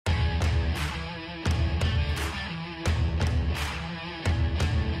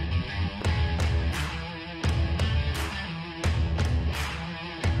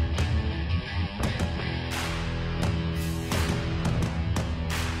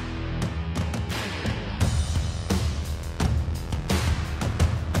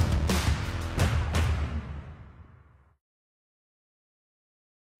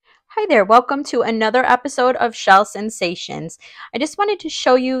Hi there, welcome to another episode of Shell Sensations. I just wanted to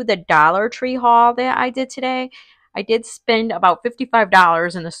show you the Dollar Tree haul that I did today. I did spend about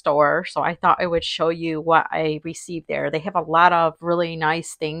 $55 in the store, so I thought I would show you what I received there. They have a lot of really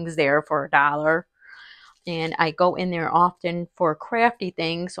nice things there for $1, and I go in there often for crafty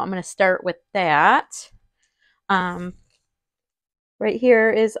things, so I'm going to start with that. Right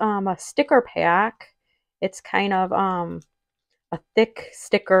here is a sticker pack. It's kind of a thick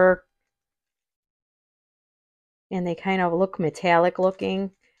sticker, and they kind of look metallic looking.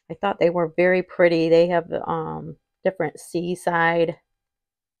 I thought they were very pretty. They have different seaside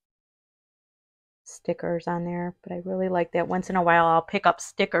stickers on there, but I really like that. Once in a while I'll pick up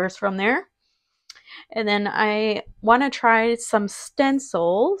stickers from there. And then I want to try some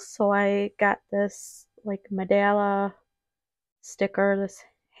stencils, so I got this like mandala sticker, this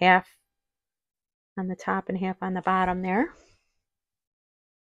half on the top and half on the bottom there.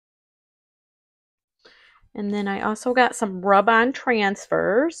 And then I also got some rub-on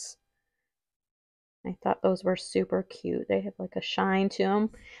transfers. I thought those were super cute. They have like a shine to them.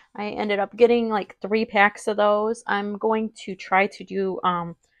 I ended up getting like 3 packs of those. I'm going to try to do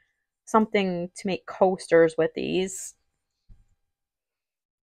something to make coasters with these.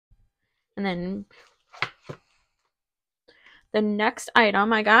 And then the next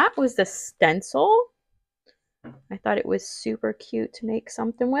item I got was the stencil. I thought it was super cute to make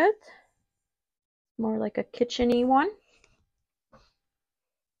something with. More like a kitchen-y one.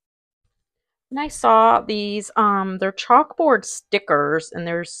 And I saw these, they're chalkboard stickers, and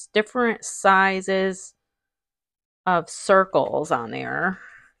there's different sizes of circles on there.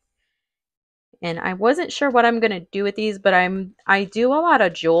 And I wasn't sure what I'm going to do with these, but I do a lot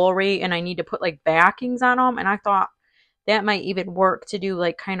of jewelry, and I need to put like backings on them, and I thought that might even work to do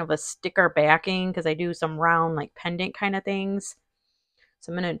like kind of a sticker backing, because I do some round like pendant kind of things.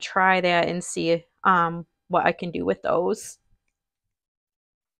 So I'm going to try that and see what I can do with those.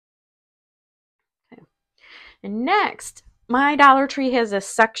 Okay. And next, my Dollar Tree has a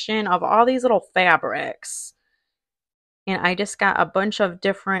section of all these little fabrics. And I just got a bunch of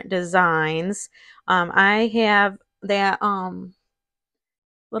different designs. I have that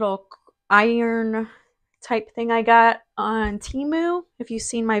little iron type thing I got on Temu. If you've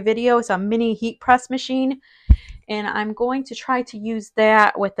seen my video, it's a mini heat press machine. And I'm going to try to use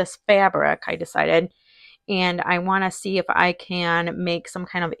that with this fabric, I decided. And I want to see if I can make some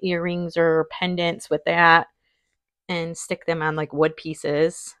kind of earrings or pendants with that and stick them on like wood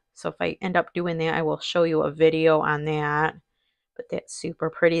pieces. So if I end up doing that, I will show you a video on that. But that's super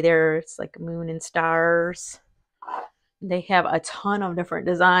pretty there. It's like moon and stars. They have a ton of different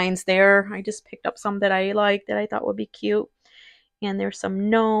designs there. I just picked up some that I like, that I thought would be cute. And there's some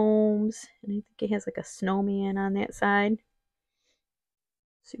gnomes. And I think it has like a snowman on that side.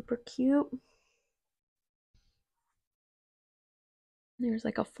 Super cute. There's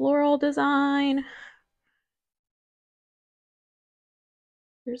like a floral design.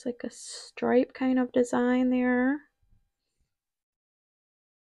 There's like a stripe kind of design there.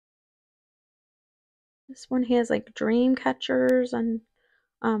 This one has like dream catchers and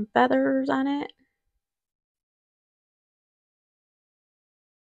feathers on it.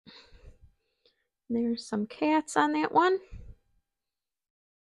 There's some cats on that one.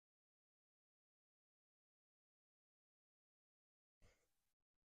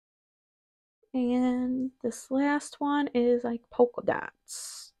 And this last one is like polka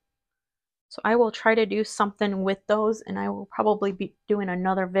dots. So I will try to do something with those, and I will probably be doing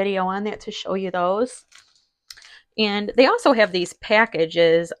another video on that to show you those. And they also have these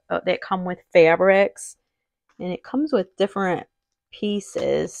packages that come with fabrics, and it comes with different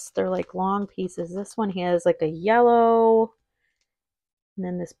pieces. They're like long pieces. This one has like a yellow, and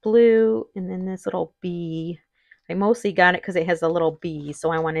then this blue, and then this little bee. I mostly got it because it has a little bee,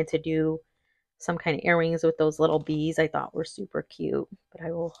 so I wanted to do some kind of earrings with those little bees. I thought were super cute, but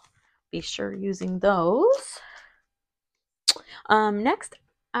I will be sure using those. Next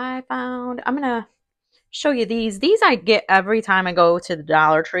I'm gonna show you these. These I get every time I go to the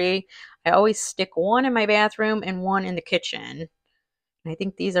Dollar Tree. I always stick one in my bathroom and one in the kitchen. And I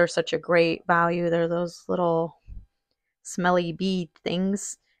think these are such a great value. They're those little smelly bead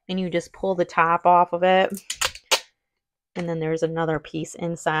things, and you just pull the top off of it. And then there's another piece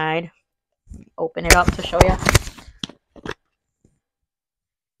inside. Open it up to show you.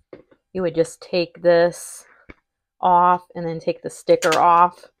 You would just take this off and then take the sticker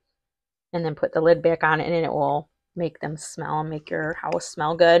off and then put the lid back on it, and it will make them smell and make your house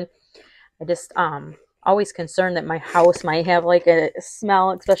smell good. I just always concerned that my house might have like a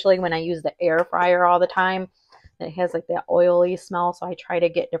smell, especially when I use the air fryer all the time, It has like that oily smell, so I try to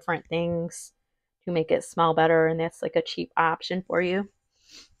get different things to make it smell better, and that's like a cheap option for you.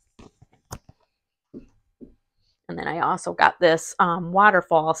 And then I also got this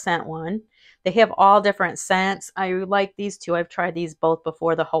waterfall scent one. They have all different scents. I like these two. I've tried these both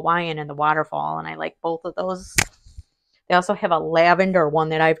before, the Hawaiian and the waterfall, and I like both of those. They also have a lavender one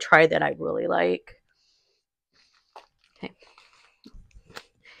that I've tried that I really like. Okay.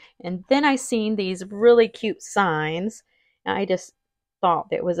 And then I seen these really cute signs, and I just thought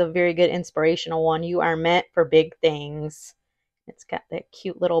that was a very good inspirational one. You are meant for big things. It's got that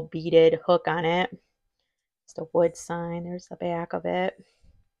cute little beaded hook on it. It's a wood sign. There's the back of it.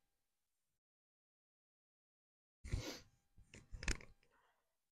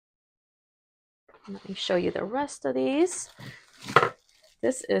 Let me show you the rest of these.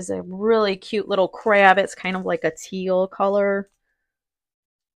 This is a really cute little crab. It's kind of like a teal color.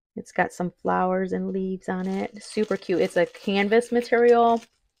 It's got some flowers and leaves on it. Super cute. It's a canvas material.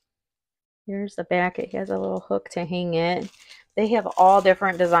 Here's the back. It has a little hook to hang it. They have all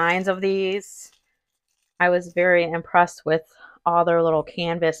different designs of these. I was very impressed with all their little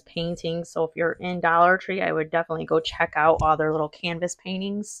canvas paintings. So if you're in Dollar Tree, I would definitely go check out all their little canvas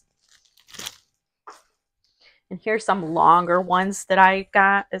paintings. And here's some longer ones that I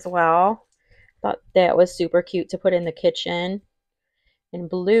got as well. Thought that was super cute to put in the kitchen. And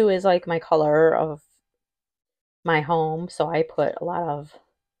blue is like my color of my home, so I put a lot of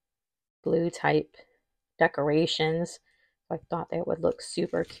blue type decorations. I thought that would look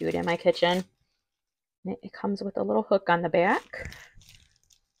super cute in my kitchen. And it comes with a little hook on the back.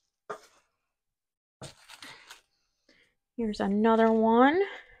 Here's another one.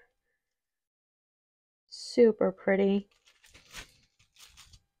 Super pretty.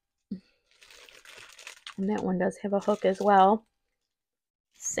 And that one does have a hook as well.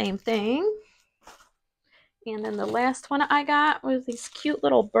 Same thing. And then the last one I got was these cute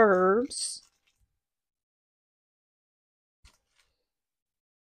little birds.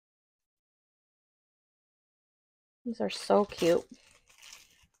 These are so cute.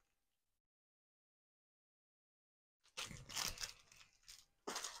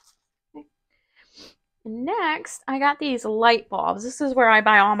 Next, I got these light bulbs. This is where I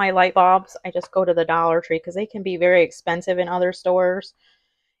buy all my light bulbs. I just go to the Dollar Tree because they can be very expensive in other stores.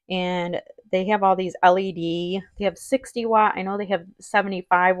 And they have all these LED. They have 60 watt. I know they have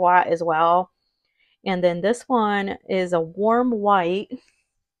 75 watt as well. And then this one is a warm white.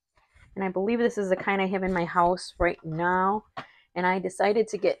 And I believe this is the kind I have in my house right now. And I decided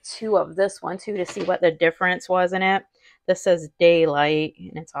to get two of this one too to see what the difference was in it. This says daylight,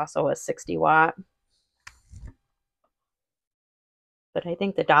 and it's also a 60 watt. But I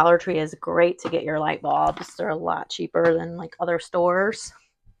think the Dollar Tree is great to get your light bulbs. They're a lot cheaper than like other stores.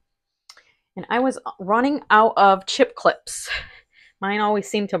 And I was running out of chip clips. Mine always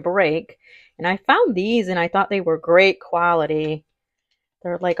seem to break. And I found these and I thought they were great quality.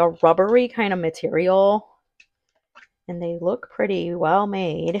 They're like a rubbery kind of material. And they look pretty well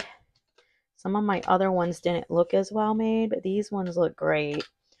made. Some of my other ones didn't look as well made, but these ones look great.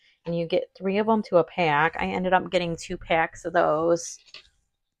 And you get 3 of them to a pack. I ended up getting 2 packs of those.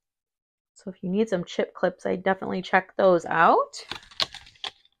 So if you need some chip clips, I definitely check those out.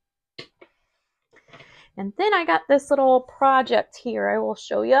 And then I got this little project here I will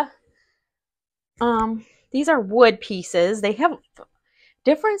show you. These are wood pieces. They have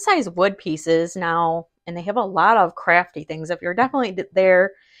different size wood pieces now, and they have a lot of crafty things. If you're definitely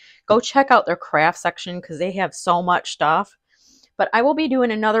there, go check out their craft section because they have so much stuff. But I will be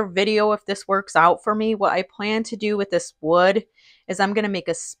doing another video if this works out for me. What I plan to do with this wood is I'm going to make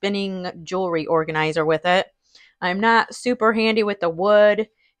a spinning jewelry organizer with it. I'm not super handy with the wood,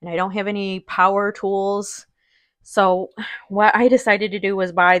 and I don't have any power tools. So what I decided to do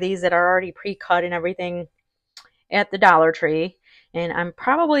was buy these that are already pre-cut and everything at the Dollar Tree. And I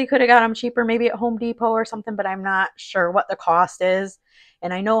probably could have got them cheaper, maybe at Home Depot or something, but I'm not sure what the cost is.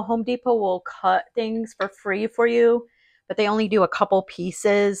 And I know Home Depot will cut things for free for you, but they only do a couple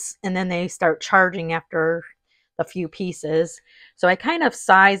pieces and then they start charging after a few pieces. So I kind of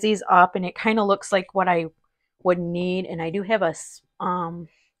size these up and it kind of looks like what I would need. And I do have a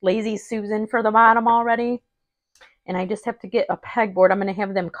Lazy Susan for the bottom already. And I just have to get a pegboard. I'm going to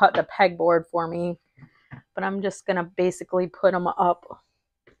have them cut the pegboard for me. But I'm just going to basically put them up.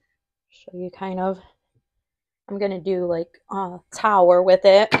 Show you kind of. I'm going to do like a tower with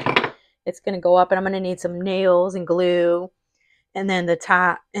it. It's going to go up and I'm going to need some nails and glue. And then the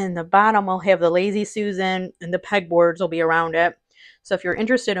top and the bottom will have the Lazy Susan and the pegboards will be around it. So if you're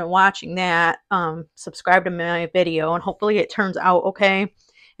interested in watching that, subscribe to my video and hopefully it turns out okay.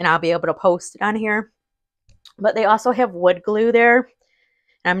 And I'll be able to post it on here. But they also have wood glue there.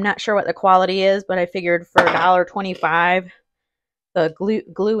 I'm not sure what the quality is, but I figured for $1.25, the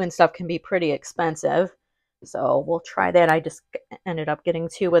glue and stuff can be pretty expensive. So we'll try that. I just ended up getting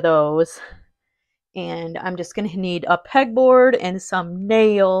 2 of those. And I'm just going to need a pegboard and some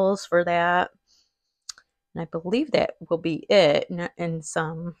nails for that. And I believe that will be it. And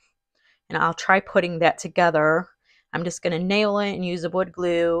I'll try putting that together. I'm just going to nail it and use a wood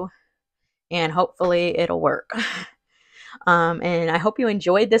glue, and hopefully it'll work. And I hope you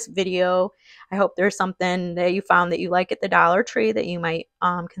enjoyed this video. I hope there's something that you found that you like at the Dollar Tree that you might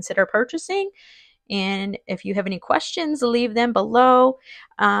consider purchasing. And if you have any questions, leave them below.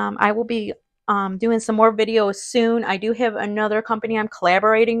 I will be doing some more videos soon. I do have another company I'm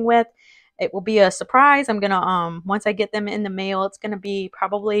collaborating with. It will be a surprise. I'm gonna once I get them in the mail, it's gonna be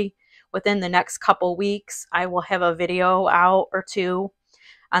probably within the next couple weeks. I will have a video out or 2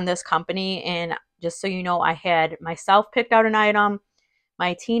 on this company. And just so you know, I had myself picked out an item,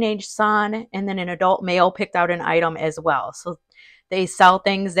 my teenage son, and then an adult male picked out an item as well. So they sell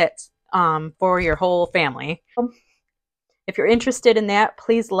things that's for your whole family. If you're interested in that,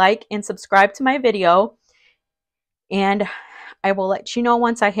 please like and subscribe to my video, and I will let you know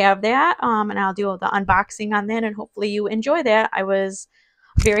once I have that, and I'll do the unboxing on that, and hopefully you enjoy that. I was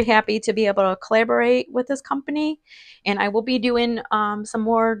very happy to be able to collaborate with this company, and I will be doing some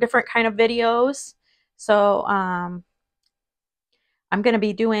more different kind of videos. So I'm going to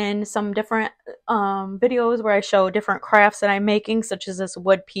be doing some different videos where I show different crafts that I'm making, such as this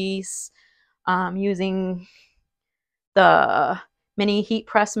wood piece, using the mini heat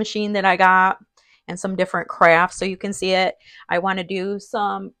press machine that I got, and some different crafts so you can see it. I want to do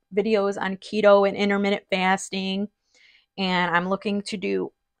some videos on keto and intermittent fasting, and I'm looking to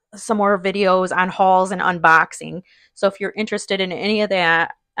do some more videos on hauls and unboxing. So if you're interested in any of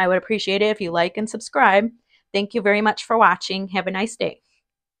that, I would appreciate it if you like and subscribe. Thank you very much for watching. Have a nice day.